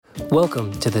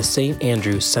Welcome to the St.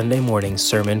 Andrew Sunday Morning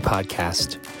Sermon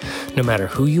Podcast. No matter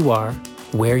who you are,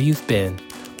 where you've been,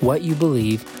 what you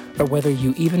believe, or whether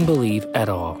you even believe at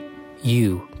all,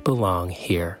 you belong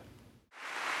here.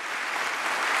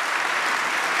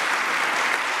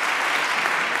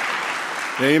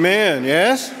 Amen.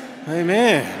 Yes?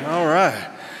 Amen. All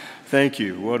right. Thank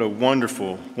you. What a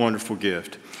wonderful, wonderful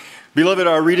gift. Beloved,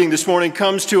 our reading this morning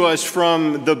comes to us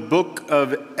from the book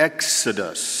of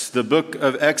Exodus. The book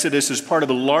of Exodus is part of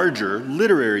a larger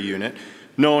literary unit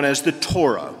known as the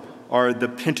Torah, or the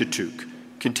Pentateuch,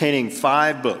 containing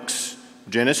 5 books: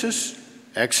 Genesis,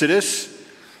 Exodus,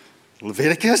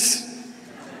 Leviticus.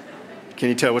 Can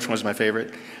you tell which one's my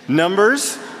favorite?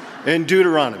 Numbers, and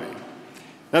Deuteronomy.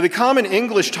 Now, the common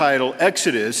English title,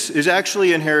 Exodus, is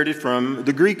actually inherited from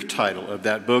the Greek title of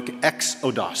that book,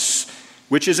 Exodos,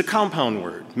 which is a compound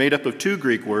word made up of 2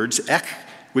 Greek words, ek,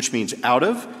 which means out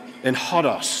of, and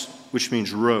hodos, which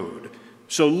means road.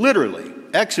 So literally,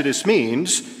 Exodus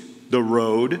means the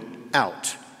road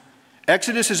out.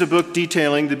 Exodus is a book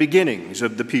detailing the beginnings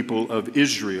of the people of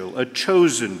Israel, a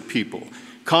chosen people,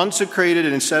 consecrated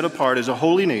and set apart as a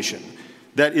holy nation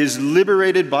that is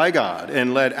liberated by God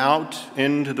and led out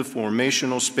into the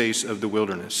formational space of the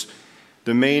wilderness.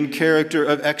 The main character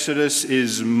of Exodus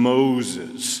is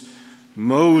Moses.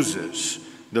 Moses,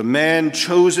 the man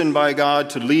chosen by God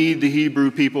to lead the Hebrew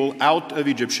people out of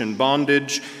Egyptian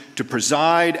bondage, to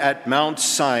preside at Mount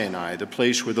Sinai, the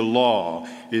place where the law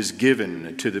is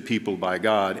given to the people by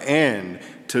God, and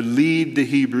to lead the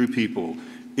Hebrew people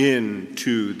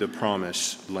into the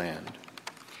promised land.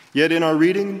 Yet in our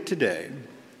reading today,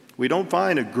 we don't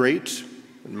find a great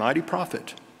and mighty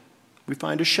prophet. We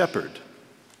find a shepherd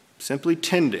simply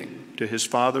tending to his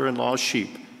father-in-law's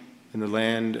sheep in the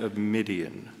land of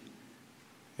Midian.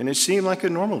 And it seemed like a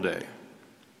normal day,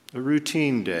 a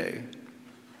routine day.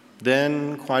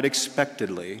 Then, quite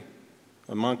expectedly,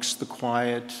 amongst the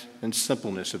quiet and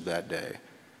simpleness of that day,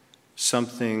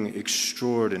 something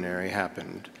extraordinary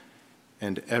happened,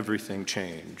 and everything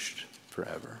changed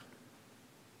forever.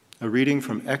 A reading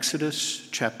from Exodus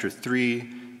chapter 3,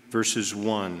 verses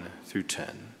 1 through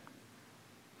 10.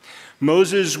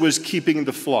 Moses was keeping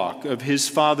the flock of his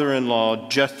father-in-law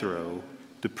Jethro,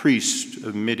 the priest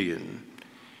of Midian.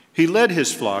 He led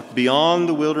his flock beyond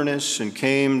the wilderness and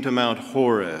came to Mount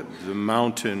Horeb, the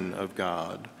mountain of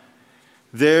God.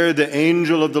 There the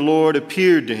angel of the Lord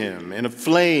appeared to him in a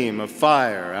flame of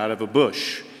fire out of a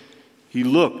bush. He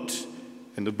looked,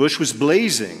 and the bush was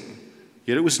blazing,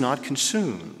 yet it was not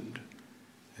consumed.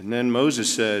 And then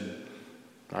Moses said,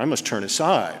 "I must turn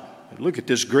aside and look at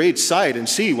this great sight and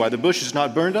see why the bush is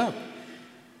not burned up."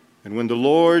 And when the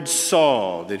Lord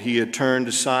saw that he had turned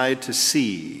aside to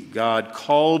see, God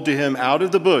called to him out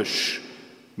of the bush,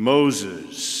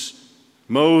 "Moses,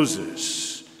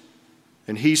 Moses."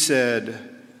 And he said,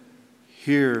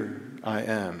 "Here I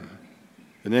am."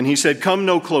 And then he said, "Come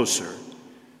no closer.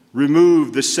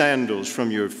 Remove the sandals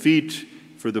from your feet,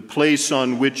 for the place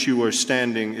on which you are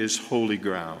standing is holy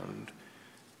ground."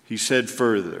 He said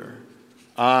further,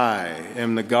 "I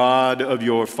am the God of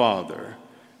your father,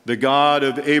 the God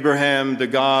of Abraham, the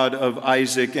God of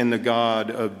Isaac, and the God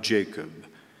of Jacob."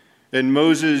 And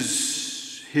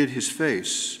Moses hid his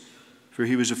face, for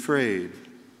he was afraid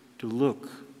to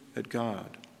look at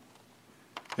God.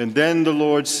 And then the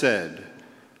Lord said,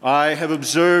 "I have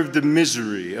observed the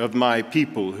misery of my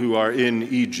people who are in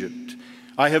Egypt.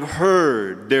 I have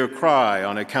heard their cry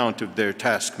on account of their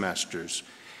taskmasters.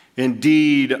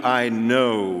 Indeed, I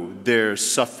know their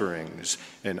sufferings,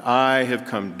 and I have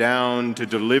come down to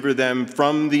deliver them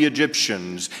from the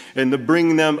Egyptians and to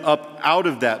bring them up out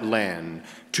of that land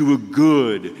to a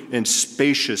good and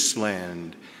spacious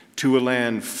land, to a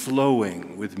land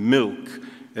flowing with milk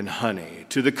and honey,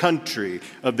 to the country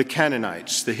of the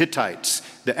Canaanites, the Hittites,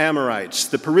 the Amorites,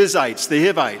 the Perizzites, the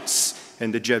Hivites,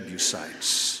 and the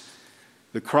Jebusites.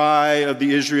 The cry of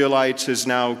the Israelites has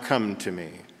now come to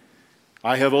me.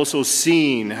 I have also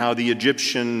seen how the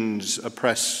Egyptians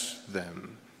oppress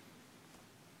them.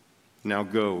 Now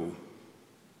go.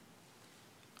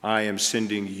 I am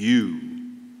sending you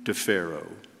to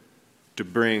Pharaoh to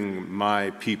bring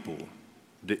my people,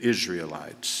 the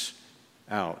Israelites,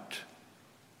 out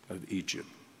of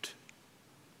Egypt."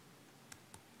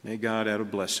 May God add a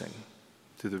blessing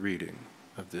to the reading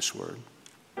of this word.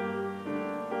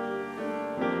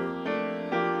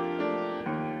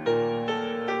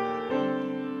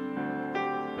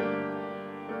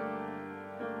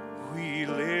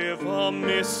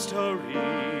 Mystery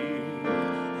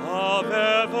of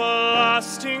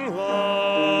everlasting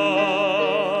love,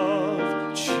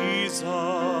 Jesus,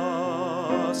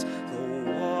 the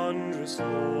wondrous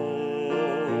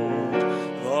Lord.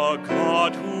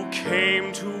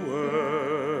 came to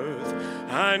earth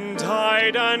and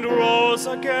died and rose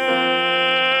again.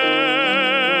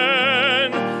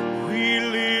 We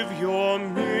live your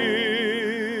mystery,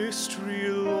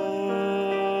 Lord.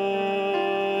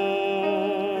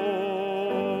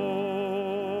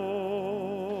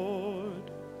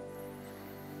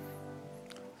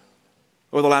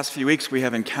 Over the last few weeks, we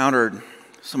have encountered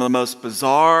some of the most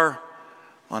bizarre,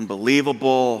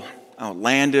 unbelievable,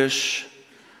 outlandish,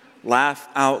 laugh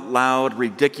out loud,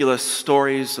 ridiculous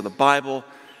stories of the Bible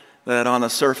that on the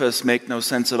surface make no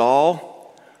sense at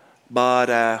all. But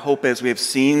I hope as we have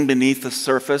seen beneath the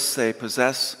surface, they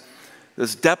possess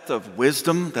this depth of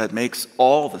wisdom that makes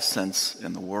all the sense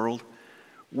in the world.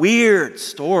 Weird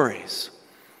stories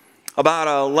about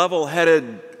a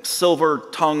level-headed,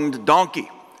 silver-tongued donkey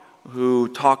who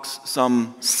talks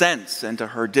some sense into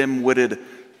her dim-witted,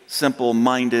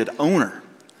 simple-minded owner.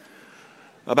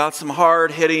 About some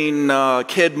hard-hitting,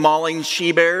 kid-mauling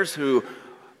she-bears who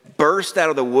burst out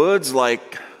of the woods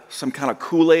like some kind of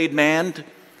Kool-Aid man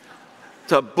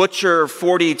to butcher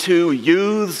 42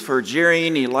 youths for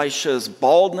jeering Elisha's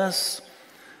baldness.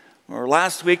 Or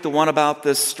last week, the one about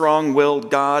this strong-willed,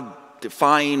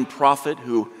 God-defying prophet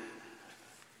who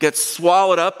gets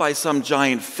swallowed up by some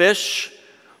giant fish,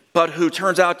 but who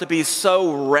turns out to be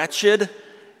so wretched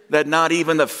that not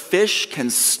even the fish can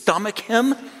stomach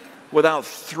him without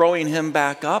throwing him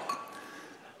back up.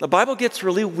 The Bible gets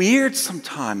really weird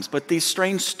sometimes, but these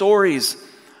strange stories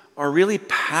are really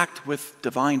packed with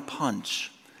divine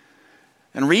punch.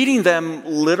 And reading them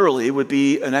literally would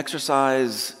be an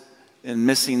exercise in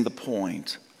missing the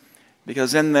point,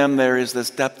 because in them there is this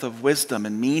depth of wisdom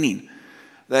and meaning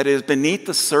that is beneath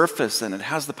the surface, and it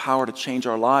has the power to change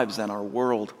our lives and our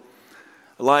world.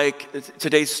 Like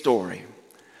today's story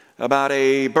about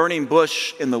a burning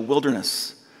bush in the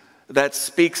wilderness that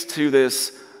speaks to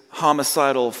this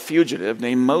homicidal fugitive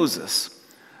named Moses,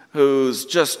 who's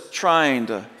just trying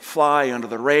to fly under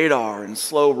the radar and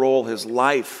slow roll his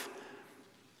life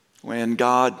when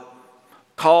God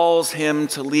calls him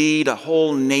to lead a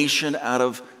whole nation out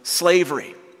of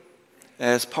slavery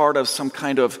as part of some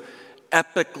kind of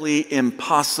epically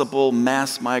impossible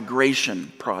mass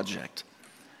migration project.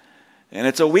 And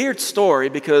it's a weird story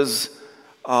because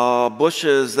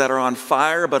bushes that are on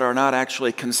fire but are not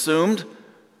actually consumed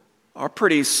are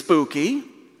pretty spooky.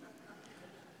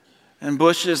 And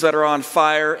bushes that are on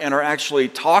fire and are actually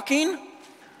talking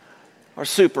are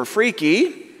super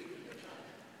freaky.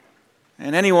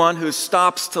 And anyone who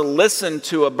stops to listen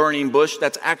to a burning bush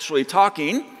that's actually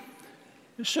talking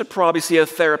should probably see a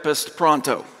therapist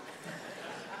pronto.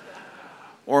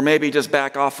 Or maybe just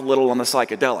back off a little on the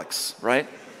psychedelics, right?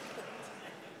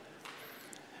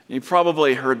 You've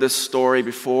probably heard this story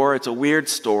before. It's a weird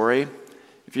story.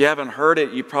 If you haven't heard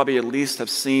it, you probably at least have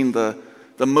seen the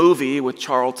movie with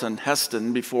Charlton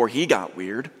Heston before he got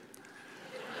weird.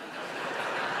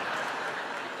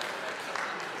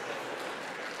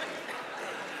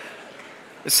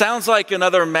 It sounds like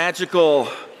another magical,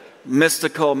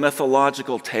 mystical,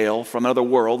 mythological tale from another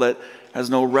world that has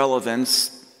no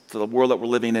relevance to the world that we're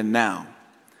living in now.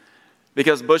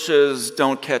 Because bushes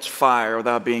don't catch fire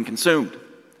without being consumed.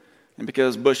 And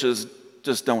because bushes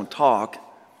just don't talk,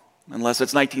 unless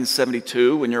it's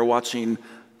 1972 when you're watching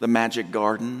The Magic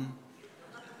Garden.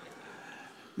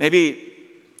 Maybe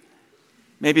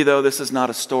though this is not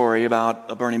a story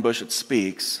about a burning bush that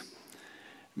speaks.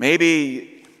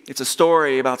 Maybe it's a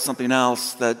story about something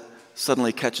else that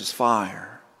suddenly catches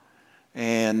fire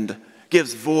and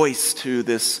gives voice to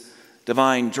this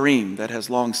divine dream that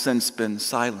has long since been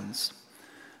silenced.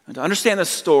 And to understand this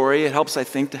story, it helps, I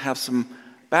think, to have some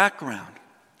background.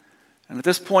 And at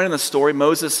this point in the story,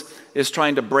 Moses is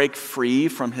trying to break free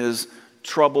from his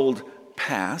troubled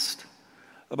past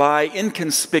by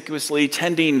inconspicuously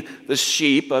tending the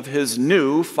sheep of his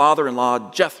new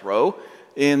father-in-law Jethro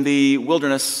in the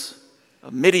wilderness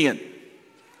of Midian.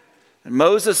 And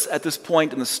Moses, at this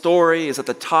point in the story, is at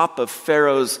the top of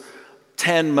Pharaoh's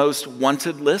 10 most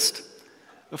wanted list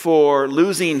for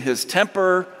losing his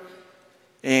temper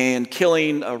and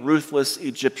killing a ruthless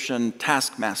Egyptian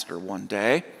taskmaster one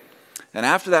day. And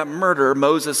after that murder,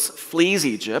 Moses flees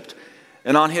Egypt,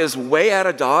 and on his way out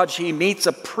of Dodge, he meets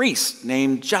a priest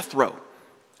named Jethro.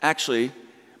 Actually,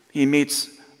 he meets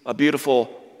a beautiful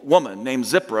woman named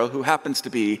Zipporah, who happens to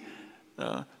be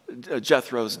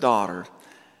Jethro's daughter.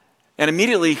 And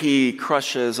immediately he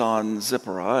crushes on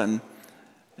Zipporah,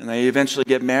 and they eventually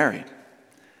get married.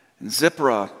 And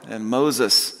Zipporah and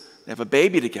Moses, they have a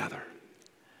baby together.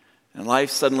 And life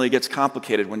suddenly gets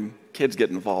complicated when kids get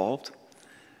involved.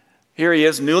 Here he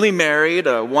is, newly married,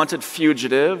 a wanted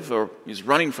fugitive, or he's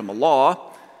running from the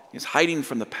law, He's hiding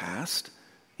from the past.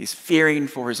 He's fearing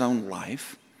for his own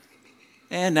life.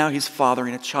 And now he's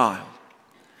fathering a child.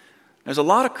 There's a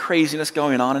lot of craziness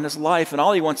going on in his life, and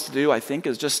all he wants to do, I think,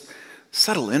 is just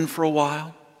settle in for a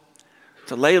while,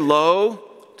 to lay low,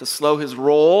 to slow his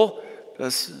roll,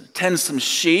 to tend some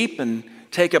sheep and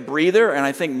take a breather. And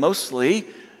I think mostly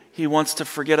he wants to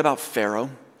forget about Pharaoh,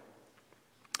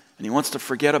 and he wants to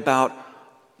forget about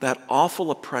that awful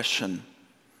oppression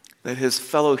that his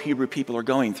fellow Hebrew people are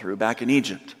going through back in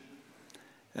Egypt.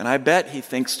 And I bet he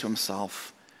thinks to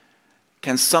himself,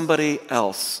 can somebody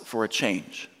else, for a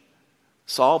change,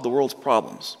 solve the world's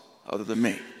problems other than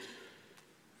me?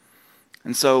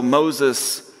 And so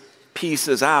Moses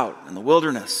pieces out in the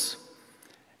wilderness,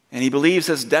 and he believes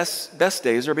his best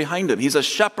days are behind him. He's a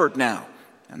shepherd now,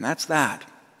 and that's that.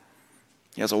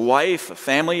 He has a wife, a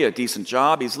family, a decent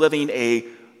job. He's living a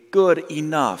good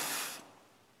enough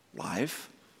life,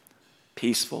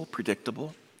 peaceful,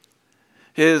 predictable.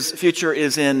 His future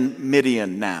is in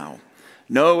Midian now.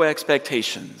 No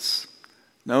expectations,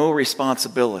 no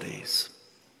responsibilities.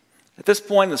 At this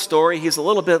point in the story, he's a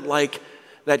little bit like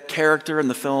that character in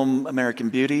the film American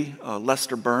Beauty,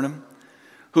 Lester Burnham,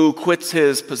 who quits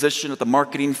his position at the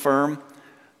marketing firm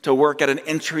to work at an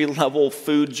entry-level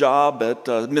food job at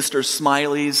Mr.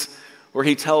 Smiley's, where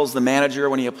he tells the manager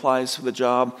when he applies for the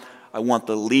job, I want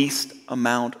the least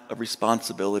amount of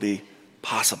responsibility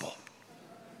possible.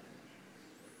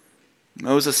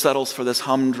 Moses settles for this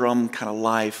humdrum kind of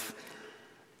life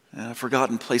in a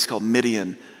forgotten place called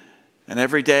Midian. And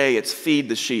every day it's feed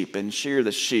the sheep and shear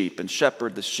the sheep and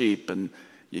shepherd the sheep. And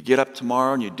you get up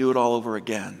tomorrow and you do it all over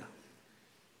again.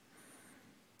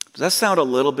 Does that sound a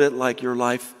little bit like your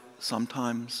life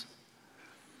sometimes?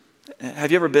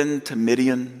 Have you ever been to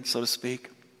Midian, so to speak?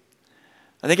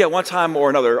 I think at one time or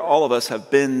another, all of us have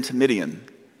been to Midian,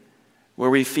 where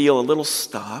we feel a little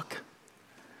stuck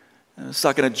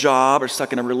in a job, or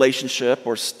stuck in a relationship,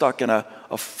 or stuck in a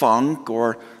funk,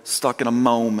 or stuck in a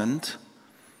moment.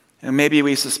 And maybe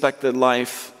we suspect that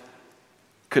life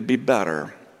could be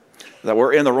better, that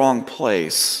we're in the wrong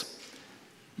place,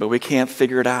 but we can't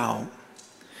figure it out.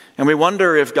 And we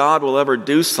wonder if God will ever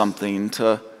do something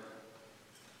to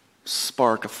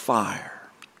spark a fire.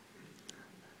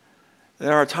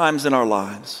 There are times in our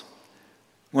lives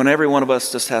when every one of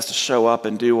us just has to show up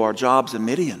and do our jobs in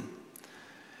Midian.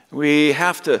 We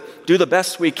have to do the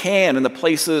best we can in the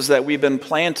places that we've been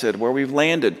planted, where we've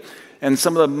landed. And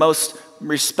some of the most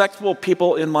respectable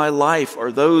people in my life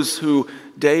are those who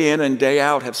day in and day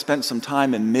out have spent some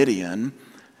time in Midian,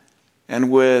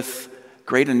 and with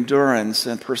great endurance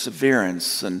and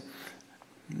perseverance, and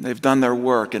they've done their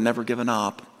work and never given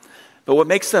up. But what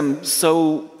makes them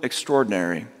so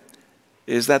extraordinary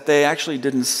is that they actually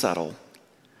didn't settle.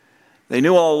 They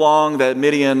knew all along that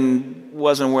Midian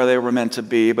wasn't where they were meant to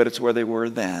be, but it's where they were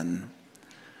then.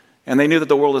 And they knew that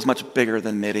the world is much bigger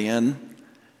than Midian.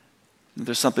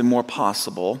 There's something more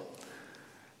possible.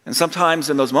 And sometimes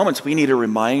in those moments, we need a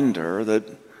reminder that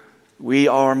we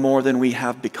are more than we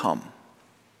have become.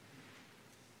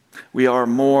 We are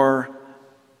more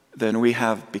than we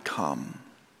have become.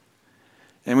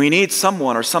 And we need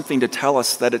someone or something to tell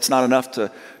us that it's not enough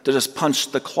to just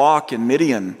punch the clock in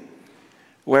Midian,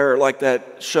 where, like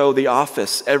that show, The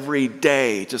Office, every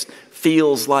day just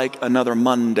feels like another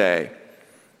Monday.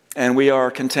 And we are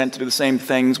content to do the same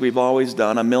things we've always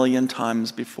done 1,000,000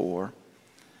 times before.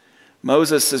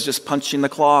 Moses is just punching the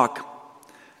clock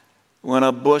when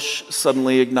a bush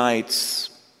suddenly ignites.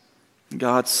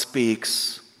 God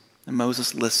speaks, and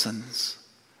Moses listens.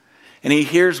 And he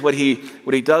hears what he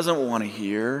doesn't want to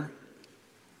hear,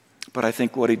 but I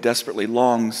think what he desperately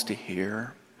longs to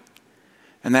hear.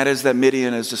 And that is that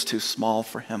Midian is just too small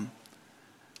for him.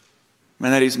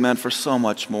 And that he's meant for so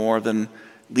much more than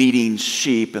leading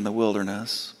sheep in the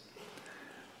wilderness.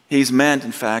 He's meant,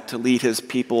 in fact, to lead his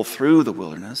people through the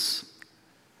wilderness,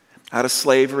 out of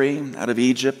slavery, out of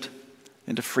Egypt,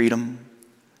 into freedom,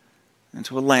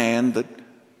 into a land that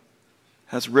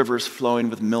has rivers flowing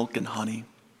with milk and honey.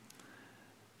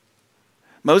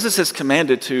 Moses is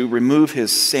commanded to remove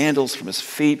his sandals from his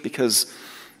feet because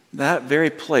that very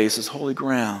place is holy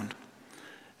ground.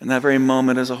 And that very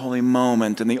moment is a holy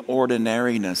moment in the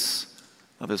ordinariness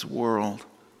of his world.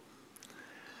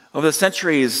 Over the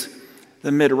centuries, the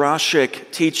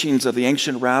midrashic teachings of the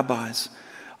ancient rabbis,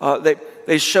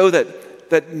 they show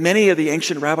that many of the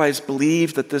ancient rabbis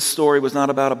believed that this story was not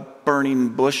about a burning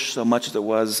bush so much as it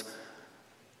was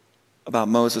about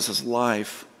Moses'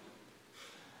 life.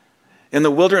 In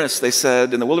the wilderness, they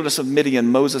said, in the wilderness of Midian,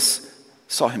 Moses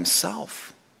saw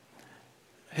himself,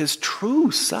 his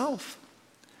true self.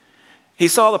 He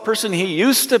saw the person he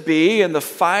used to be and the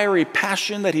fiery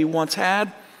passion that he once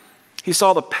had. He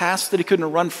saw the past that he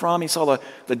couldn't run from. He saw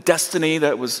the destiny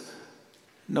that was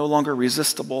no longer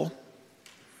resistible.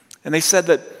 And they said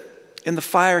that in the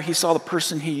fire, he saw the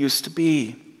person he used to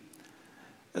be,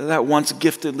 that once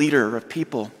gifted leader of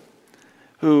people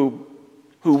who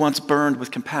once burned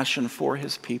with compassion for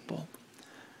his people.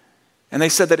 And they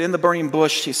said that in the burning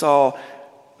bush, he saw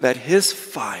that his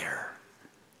fire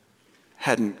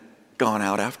hadn't gone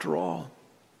out after all.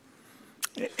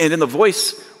 And in the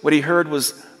voice, what he heard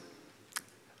was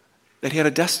that he had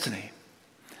a destiny.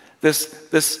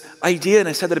 This idea, and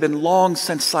I said that had been long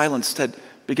since silenced, had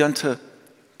begun to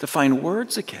find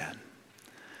words again.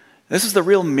 This is the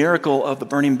real miracle of the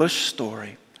burning bush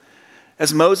story.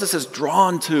 As Moses is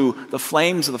drawn to the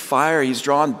flames of the fire, he's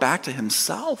drawn back to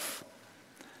himself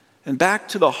and back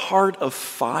to the heart of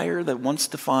fire that once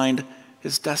defined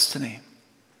his destiny.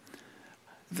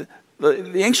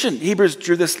 The ancient Hebrews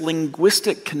drew this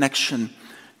linguistic connection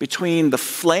between the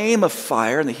flame of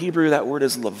fire, in the Hebrew that word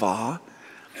is lava,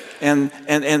 and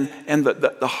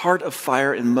the heart of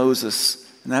fire in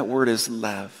Moses, and that word is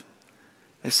lev.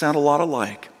 They sound a lot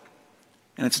alike,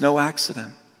 and it's no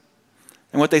accident.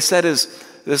 And what they said is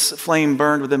this flame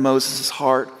burned within Moses'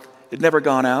 heart. It had never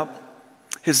gone out.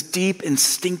 His deep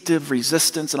instinctive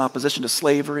resistance and opposition to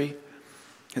slavery,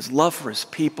 his love for his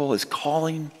people, his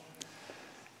calling,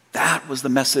 that was the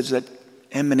message that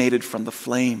emanated from the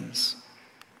flames.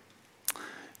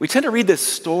 We tend to read this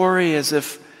story as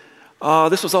if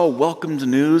this was all welcomed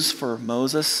news for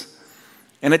Moses.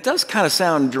 And it does kind of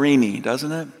sound dreamy,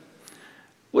 doesn't it?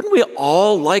 Wouldn't we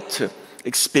all like to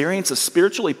experience a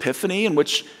spiritual epiphany in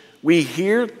which we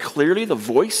hear clearly the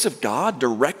voice of God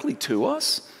directly to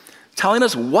us, telling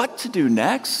us what to do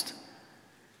next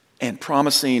and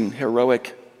promising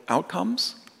heroic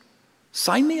outcomes?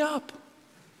 Sign me up.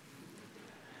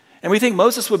 And we think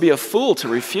Moses would be a fool to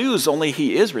refuse, only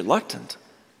he is reluctant.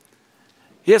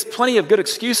 He has plenty of good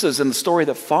excuses in the story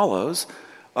that follows.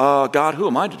 God, who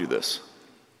am I to do this?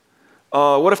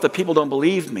 What if the people don't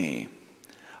believe me?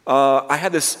 I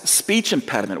had this speech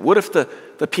impediment. What if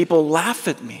the people laugh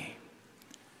at me?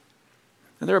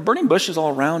 And there are burning bushes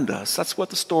all around us. That's what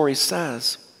the story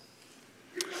says.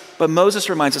 But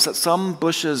Moses reminds us that some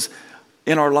bushes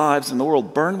in our lives in the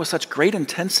world burn with such great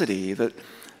intensity that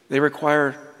they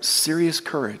require serious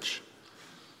courage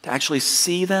to actually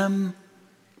see them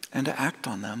and to act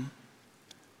on them.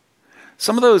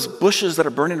 Some of those bushes that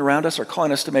are burning around us are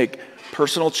calling us to make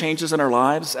personal changes in our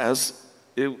lives, as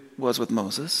it was with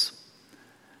Moses,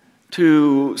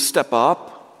 to step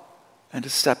up and to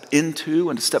step into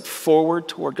and to step forward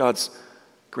toward God's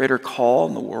greater call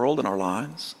in the world and our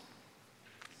lives.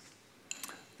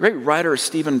 The great writer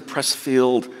Stephen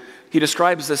Pressfield, he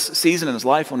describes this season in his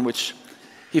life in which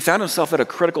he found himself at a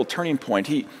critical turning point.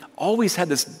 He always had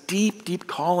this deep, deep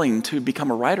calling to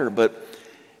become a writer, but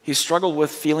he struggled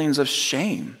with feelings of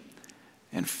shame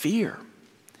and fear.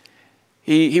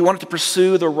 He wanted to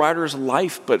pursue the writer's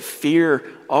life, but fear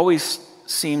always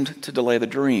seemed to delay the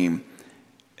dream.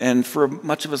 And for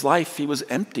much of his life, he was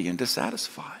empty and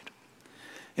dissatisfied.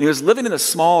 And he was living in a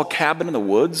small cabin in the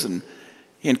woods, and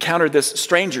he encountered this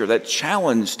stranger that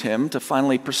challenged him to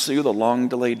finally pursue the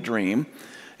long-delayed dream.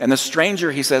 And the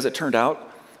stranger, he says, it turned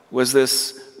out, was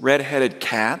this red-headed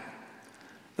cat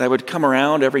that would come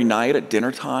around every night at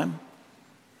dinner time.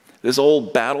 This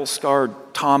old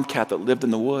battle-scarred tomcat that lived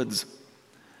in the woods.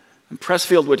 And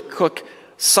Pressfield would cook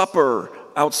supper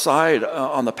outside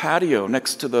on the patio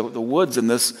next to the woods, and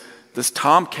this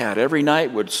tomcat every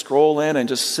night would stroll in and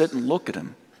just sit and look at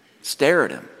him, stare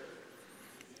at him.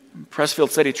 And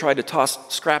Pressfield said he tried to toss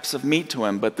scraps of meat to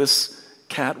him, but this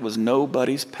cat was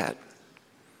nobody's pet.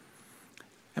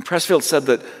 And Pressfield said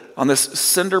that on this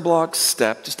cinder block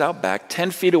step just out back,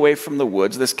 10 feet away from the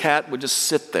woods, this cat would just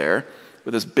sit there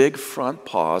with his big front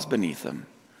paws beneath him.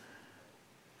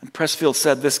 And Pressfield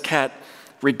said this cat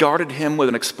regarded him with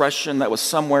an expression that was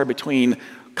somewhere between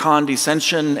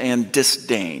condescension and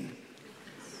disdain.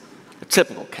 A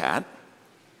typical cat.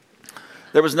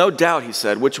 There was no doubt, he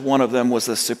said, which one of them was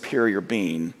the superior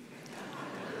being,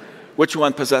 which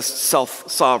one possessed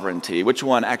self-sovereignty, which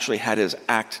one actually had his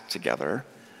act together.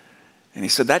 And he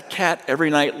said, that cat every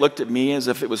night looked at me as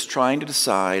if it was trying to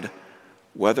decide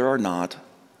whether or not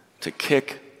to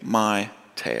kick my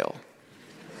tail.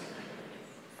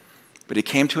 But he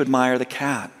came to admire the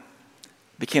cat.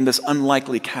 It became this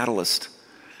unlikely catalyst.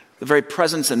 The very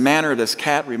presence and manner of this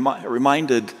cat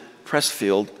reminded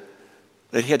Pressfield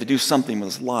that he had to do something with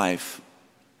his life.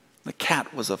 The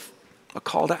cat was a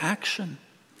call to action.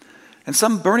 And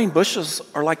some burning bushes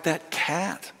are like that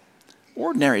cat.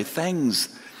 Ordinary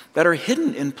things that are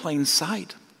hidden in plain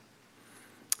sight.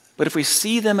 But if we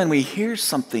see them and we hear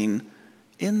something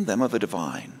in them of the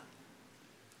divine,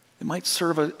 it might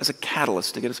serve as a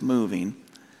catalyst to get us moving.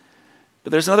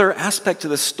 But there's another aspect to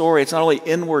this story. It's not only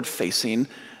inward facing.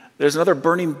 There's another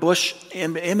burning bush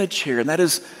image here, and that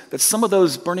is that some of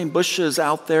those burning bushes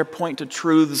out there point to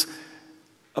truths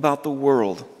about the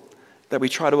world that we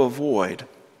try to avoid.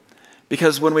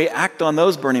 Because when we act on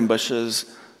those burning bushes,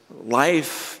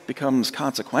 life becomes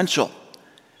consequential.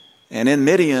 And in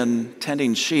Midian,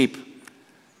 tending sheep,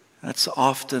 that's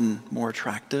often more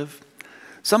attractive.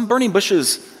 Some burning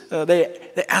bushes,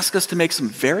 they ask us to make some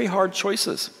very hard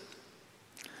choices.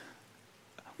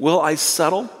 Will I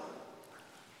settle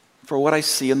for what I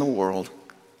see in the world?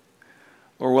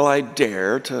 Or will I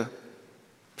dare to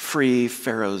free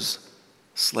Pharaoh's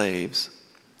slaves?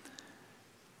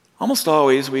 Almost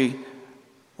always we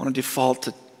want to default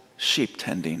to sheep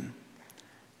tending,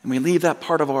 and we leave that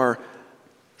part of our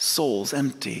souls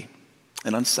empty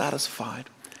and unsatisfied.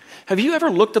 Have you ever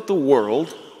looked at the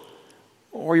world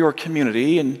or your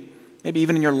community, and maybe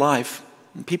even in your life,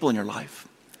 and people in your life,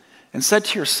 and said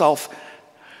to yourself,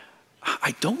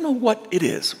 I don't know what it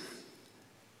is,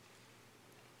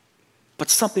 but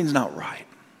something's not right?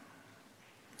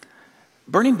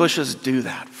 Burning bushes do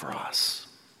that for us.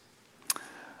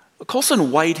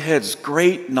 Colson Whitehead's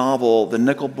great novel, The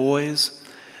Nickel Boys,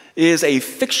 is a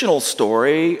fictional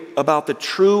story about the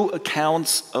true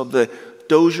accounts of the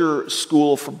Dozier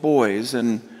School for Boys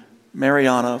in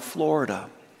Marianna, Florida.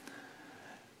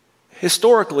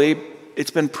 Historically,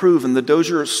 it's been proven the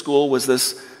Dozier School was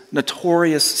this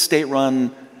notorious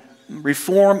state-run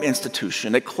reform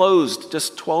institution. It closed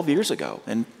just 12 years ago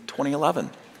in 2011.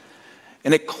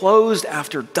 And it closed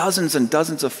after dozens and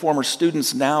dozens of former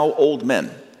students, now old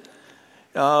men,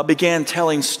 began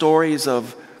telling stories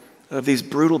of these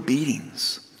brutal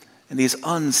beatings and these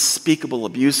unspeakable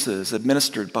abuses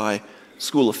administered by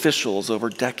school officials over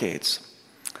decades.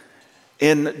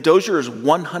 In Dozier's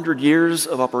 100 years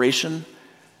of operation,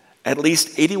 at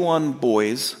least 81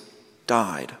 boys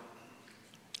died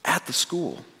at the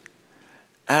school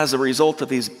as a result of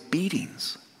these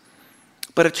beatings.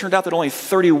 But it turned out that only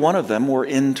 31 of them were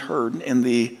interred in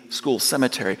the school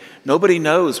cemetery. Nobody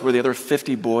knows where the other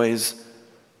 50 boys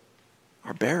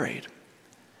are buried.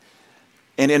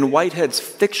 And in Whitehead's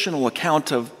fictional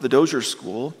account of the Dozier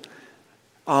School,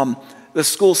 the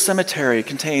school cemetery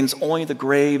contains only the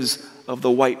graves of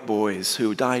the white boys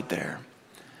who died there.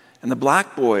 And the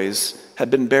black boys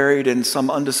had been buried in some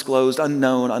undisclosed,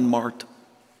 unknown, unmarked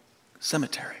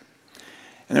cemetery.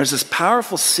 And there's this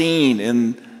powerful scene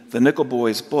in the Nickel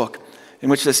Boys book in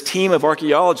which this team of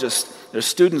archaeologists, they're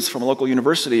students from a local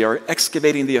university, are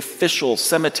excavating the official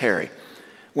cemetery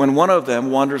when one of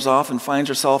them wanders off and finds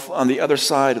herself on the other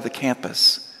side of the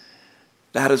campus.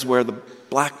 That is where the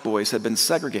black boys had been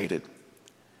segregated.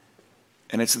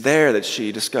 And it's there that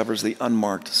she discovers the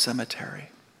unmarked cemetery.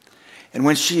 And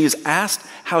when she is asked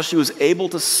how she was able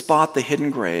to spot the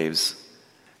hidden graves,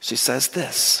 she says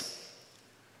this.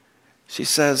 She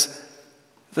says,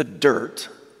 "The dirt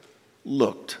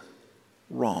looked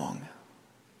wrong."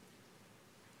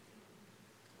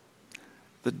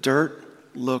 The dirt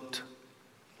looked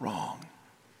wrong.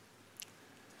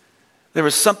 There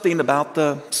was something about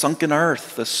the sunken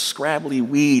earth, the scrabbly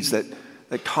weeds that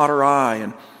caught her eye,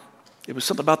 and it was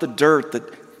something about the dirt that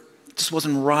just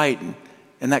wasn't right,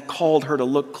 and that called her to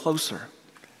look closer.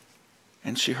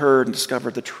 And she heard and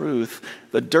discovered the truth.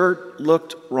 The dirt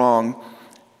looked wrong.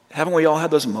 Haven't we all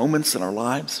had those moments in our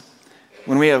lives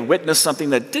when we have witnessed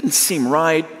something that didn't seem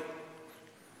right,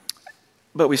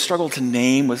 but we struggle to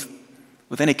name with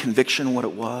any conviction what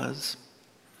it was?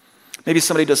 Maybe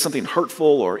somebody does something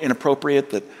hurtful or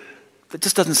inappropriate that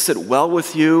just doesn't sit well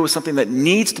with you, something that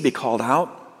needs to be called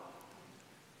out.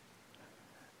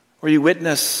 Or you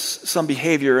witness some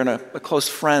behavior in a close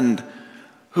friend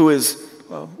who is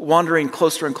wandering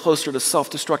closer and closer to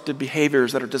self-destructive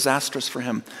behaviors that are disastrous for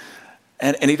him.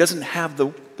 And he doesn't have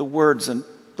the words and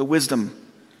the wisdom,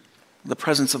 the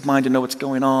presence of mind to know what's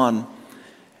going on.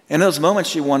 In those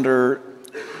moments you wonder,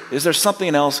 is there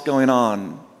something else going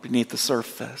on beneath the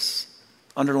surface?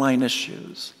 Underlying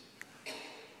issues.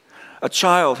 A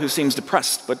child who seems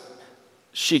depressed, but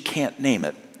she can't name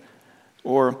it.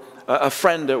 Or a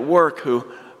friend at work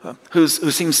who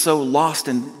seems so lost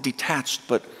and detached,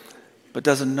 but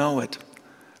doesn't know it.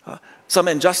 Some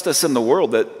injustice in the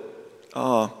world that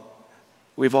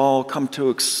we've all come to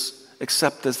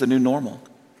accept as the new normal.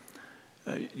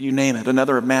 You name it.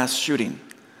 Another mass shooting,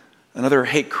 another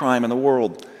hate crime in the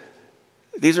world.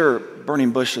 These are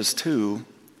burning bushes too,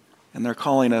 and they're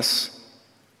calling us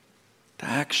to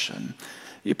action.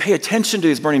 You pay attention to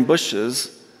these burning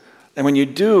bushes, and when you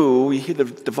do, you hear the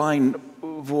divine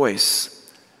voice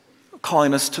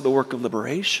calling us to the work of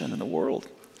liberation in the world.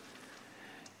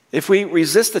 If we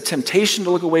resist the temptation to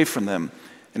look away from them,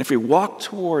 and if we walk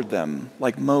toward them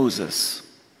like Moses,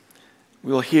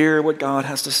 we will hear what God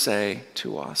has to say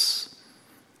to us.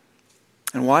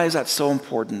 And why is that so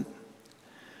important?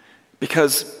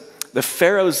 Because the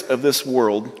pharaohs of this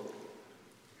world,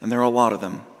 and there are a lot of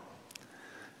them,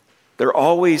 they're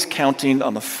always counting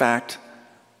on the fact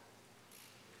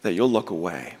that you'll look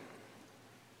away.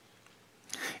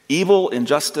 Evil,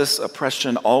 injustice,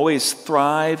 oppression always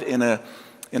thrive in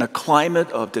a climate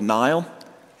of denial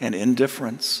and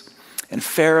indifference. And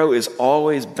Pharaoh is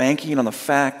always banking on the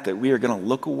fact that we are going to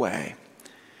look away.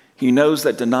 He knows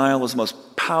that denial is the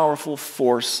most powerful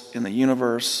force in the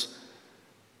universe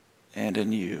and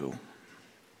in you.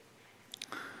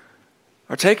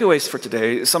 Our takeaways for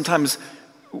today, sometimes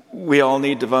we all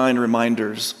need divine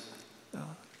reminders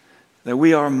that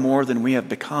we are more than we have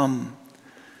become.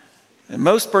 And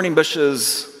most burning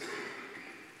bushes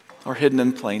are hidden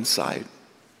in plain sight.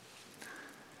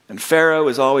 And Pharaoh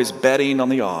is always betting on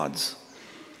the odds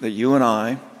that you and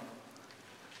I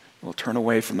will turn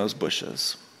away from those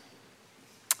bushes.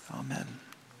 Amen.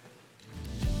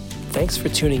 Thanks for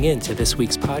tuning in to this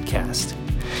week's podcast.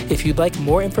 If you'd like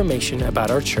more information about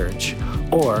our church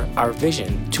or our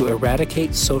vision to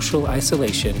eradicate social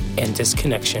isolation and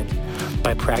disconnection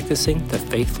by practicing the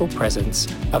faithful presence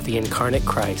of the incarnate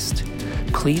Christ,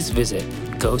 please visit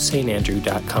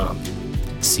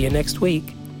gosaintandrew.com. See you next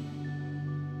week.